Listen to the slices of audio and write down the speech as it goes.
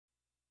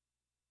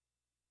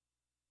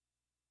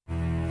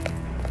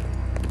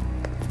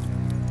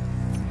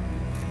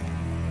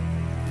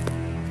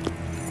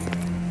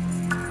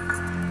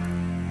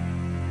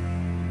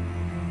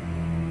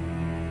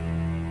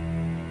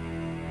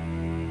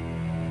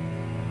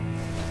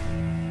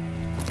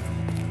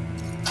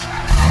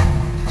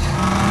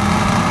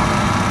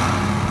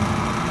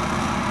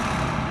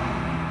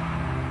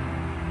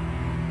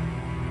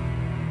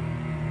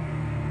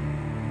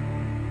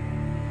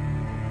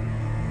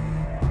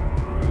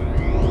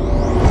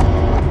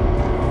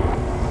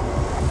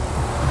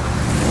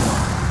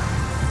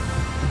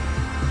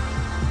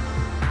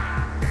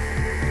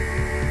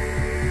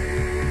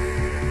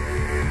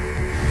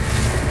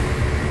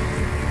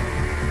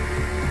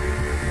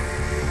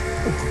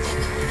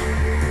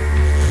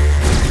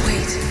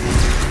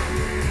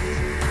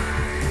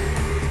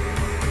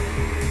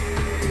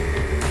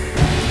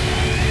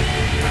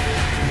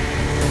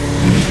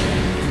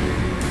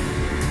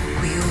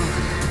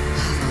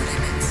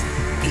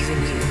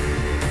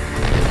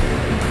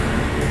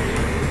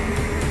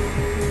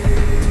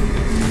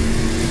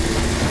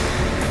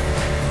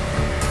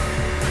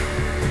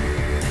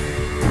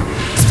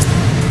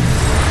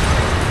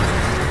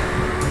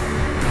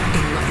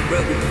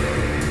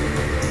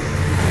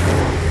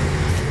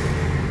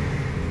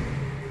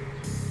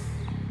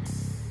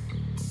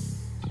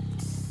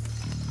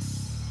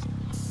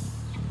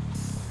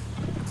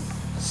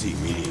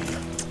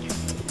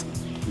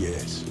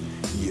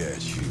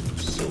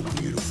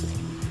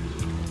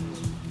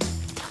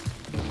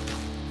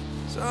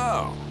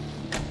So,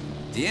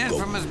 the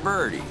infamous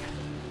Birdie.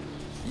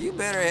 You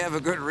better have a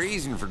good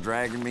reason for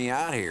dragging me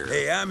out here.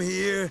 Hey, I'm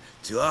here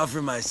to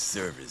offer my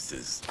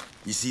services.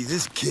 You see,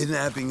 this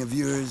kidnapping of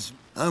yours,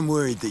 I'm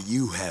worried that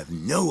you have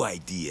no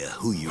idea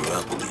who you're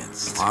up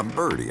against. I'm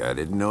Birdie. I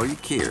didn't know you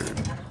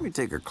cared. Let me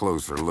take a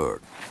closer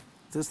look.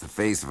 Is this the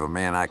face of a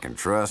man I can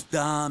trust?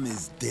 Dom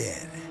is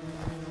dead.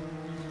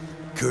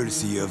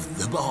 Courtesy of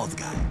the bald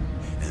guy.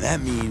 And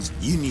that means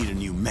you need a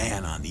new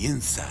man on the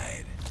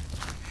inside.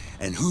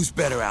 And who's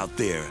better out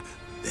there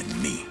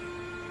than me?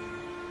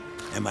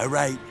 Am I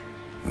right?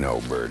 No,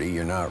 Birdie,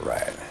 you're not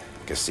right.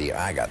 Because, see,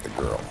 I got the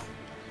girl.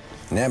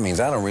 And that means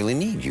I don't really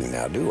need you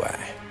now, do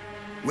I?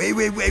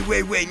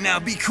 Wait. Now,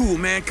 be cool,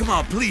 man. Come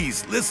on,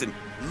 please. Listen.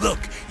 Look,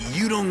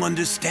 you don't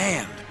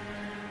understand.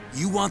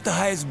 You want the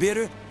highest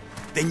bidder?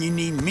 Then you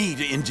need me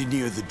to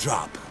engineer the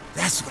drop.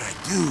 That's what I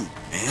do,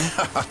 man.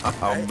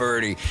 Oh,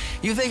 Birdie,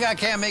 you think I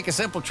can't make a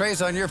simple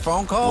trace on your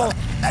phone call?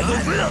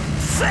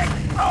 Sick.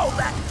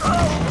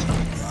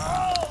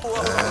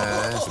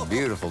 It's a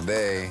beautiful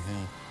day.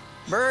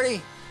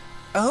 Birdie,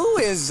 who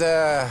is,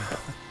 the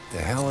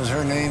hell is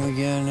her name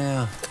again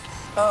now?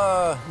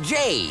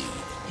 Jade.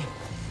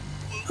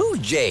 Who's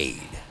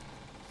Jade?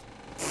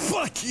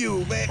 Fuck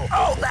you, man.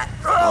 Oh,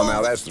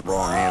 now that's the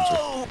wrong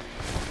answer.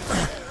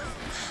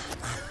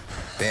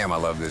 Damn, I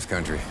love this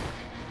country.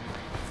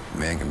 A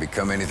man can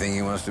become anything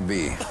he wants to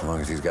be, as long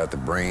as he's got the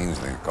brains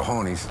and the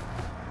cojones.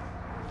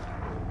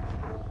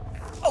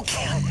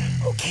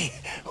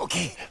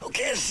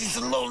 Okay, she's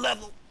a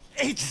low-level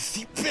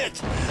agency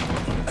bitch.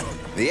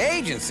 The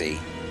agency?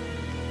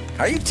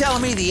 Are you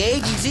telling me the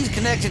agency's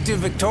connected to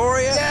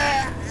Victoria?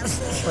 Yeah.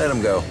 Let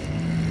him go.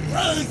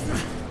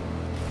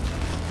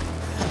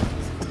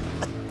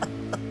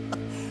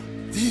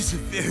 These are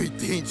very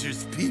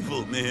dangerous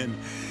people, man.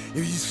 If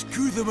you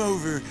screw them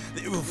over,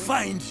 they will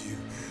find you.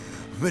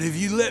 But if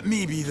you let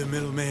me be the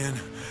middleman...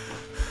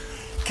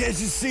 Can't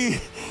you see?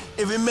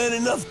 If it meant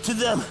enough to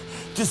them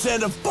to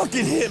send a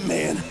fucking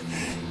hitman,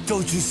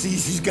 don't you see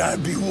she's gotta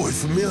be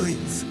worth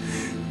millions?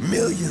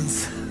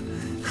 Millions.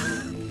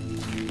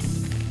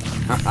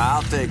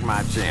 I'll take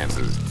my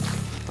chances.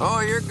 Oh,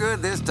 you're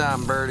good this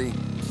time, Birdie.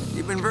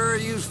 You've been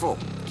very useful.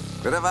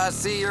 But if I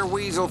see your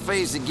weasel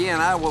face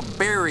again, I will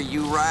bury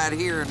you right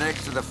here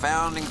next to the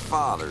Founding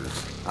Fathers.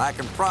 I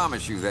can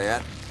promise you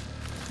that.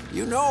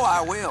 You know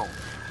I will.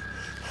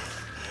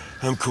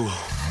 I'm cool.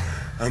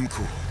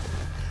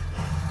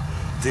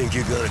 Think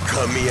you're gonna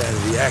cut me out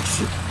of the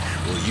action?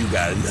 Well, you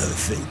got another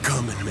thing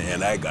coming,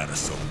 man. I got a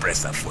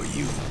sorpresa for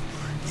you.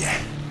 Yeah.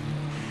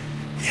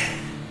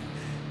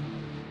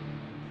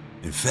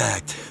 In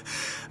fact,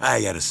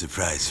 I got a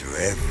surprise for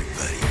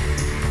everybody.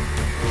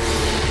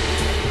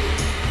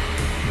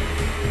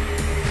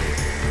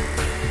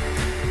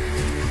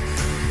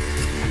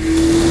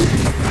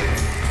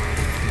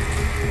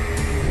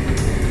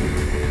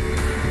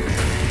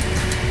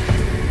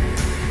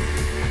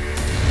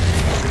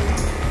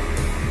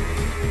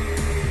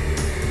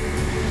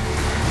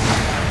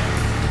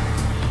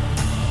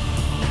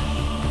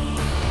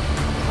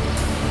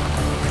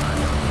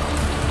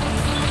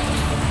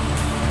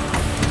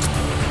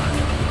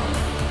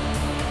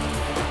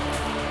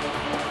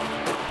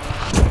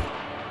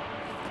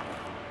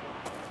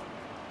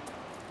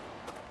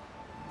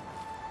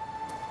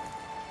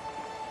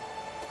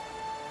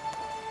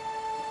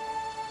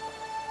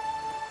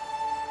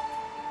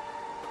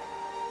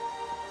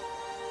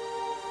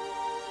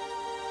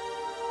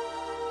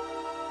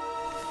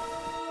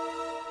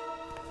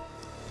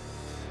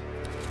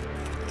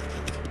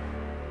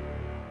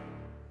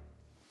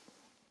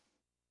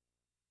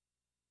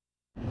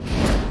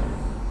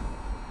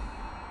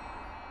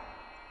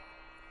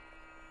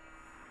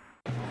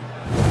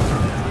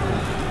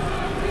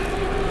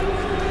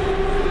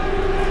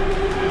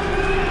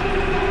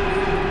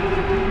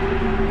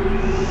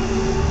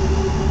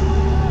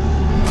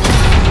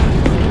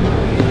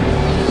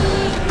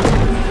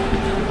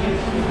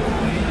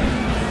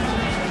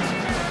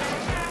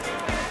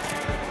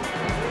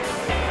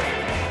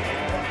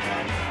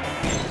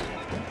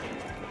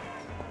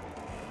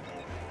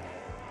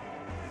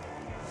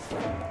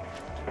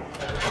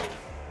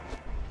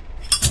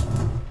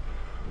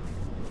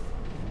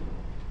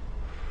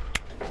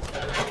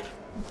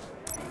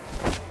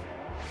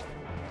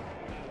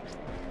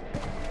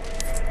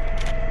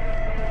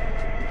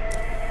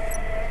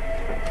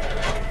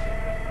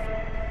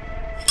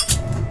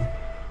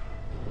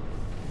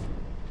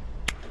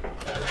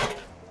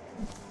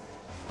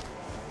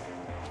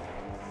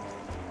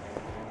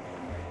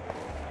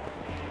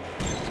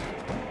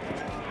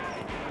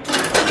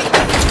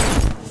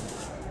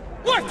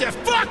 What the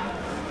fuck?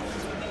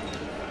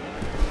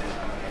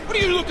 What are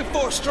you looking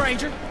for,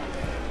 stranger?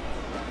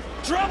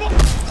 Trouble?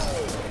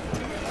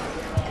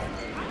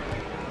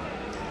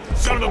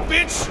 Son of a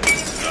bitch!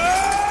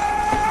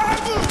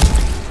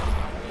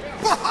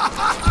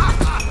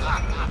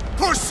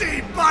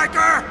 Pussy,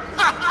 biker!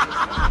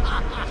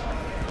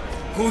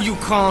 Who you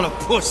calling a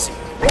pussy?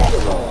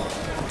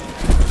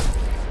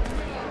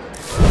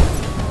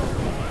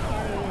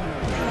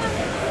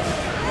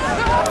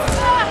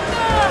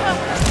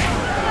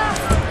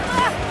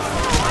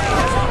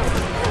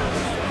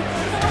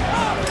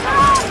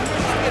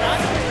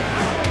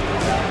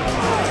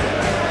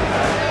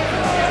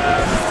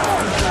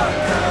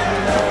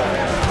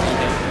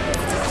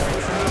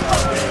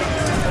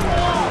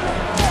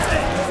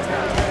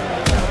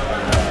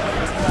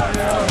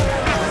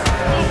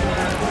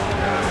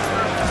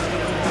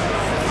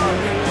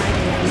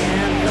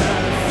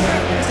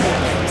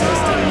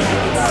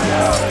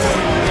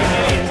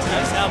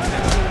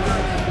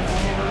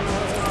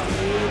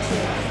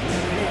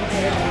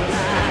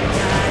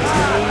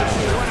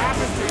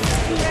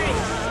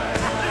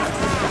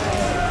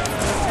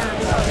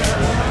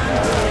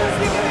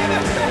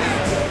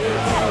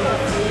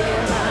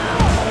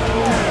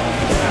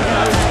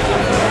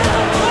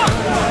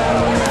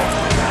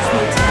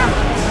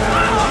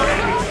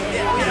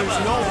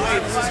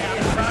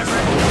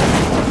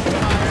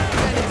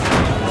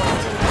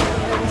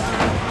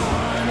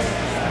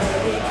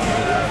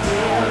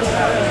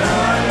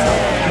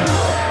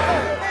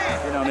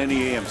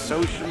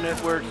 social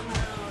networks.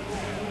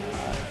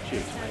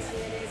 Cheers, man.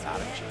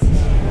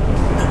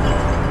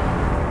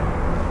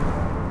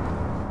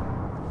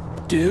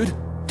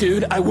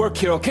 Dude, I work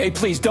here, okay?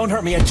 Please, don't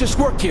hurt me. I just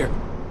work here.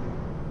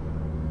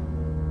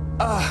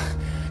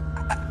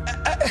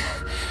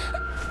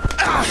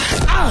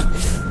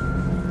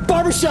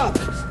 Barbershop!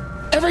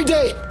 Every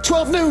day,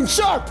 12 noon,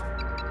 sharp!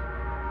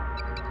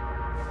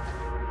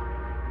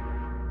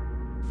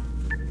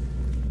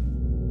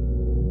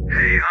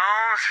 Hey,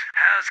 Holmes.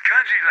 How's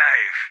country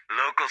life?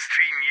 Locals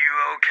treating you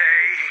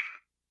okay?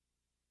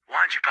 Why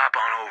don't you pop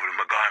on over to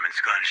McGarman's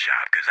gun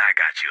shop, 'cause I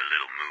got you a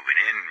little moving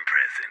in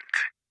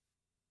present.